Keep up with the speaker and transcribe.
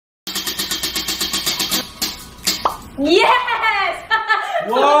Yes!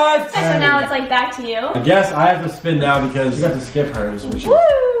 What? So now it's like back to you. I guess I have to spin now because you have to skip hers. Which Woo!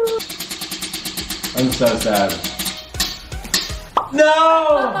 I'm so sad. No!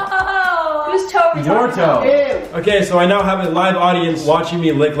 Oh, whose toe is Your toe. Okay, so I now have a live audience watching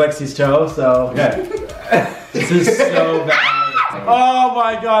me lick Lexi's toe, so okay. This is so bad. Oh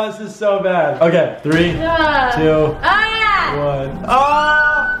my god, this is so bad. Okay, 3, 2, 1.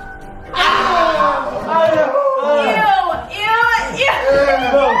 Oh!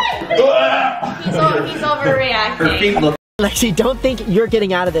 He's overreacting. Lexi, don't think you're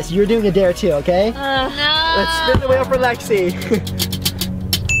getting out of this. You're doing a dare too, okay? No. Let's spin the wheel for Lexi.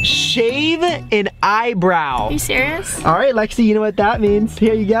 Shave an eyebrow. Are you serious? All right, Lexi, you know what that means.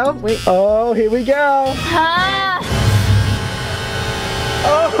 Here you go. Wait. Oh, here we go.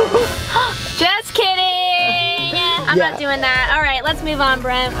 Oh. Just kidding. I'm not doing that. All right, let's move on,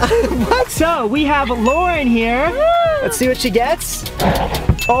 Brent. What? So we have Lauren here. Let's see what she gets.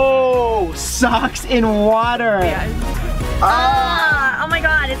 Oh, socks in water. Oh my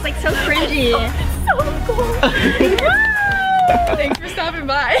god, it's like so cringy. It's so cool. Thanks for stopping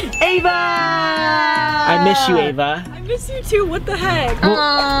by. Ava! I miss you, Ava. I miss you too, what the heck?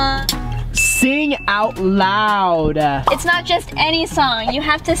 Sing out loud. It's not just any song. You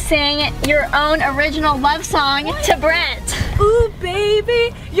have to sing your own original love song to Brent. Ooh,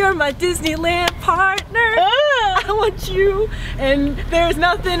 baby, you're my Disneyland partner. I want you, and there's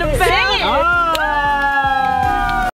nothing about Sing it.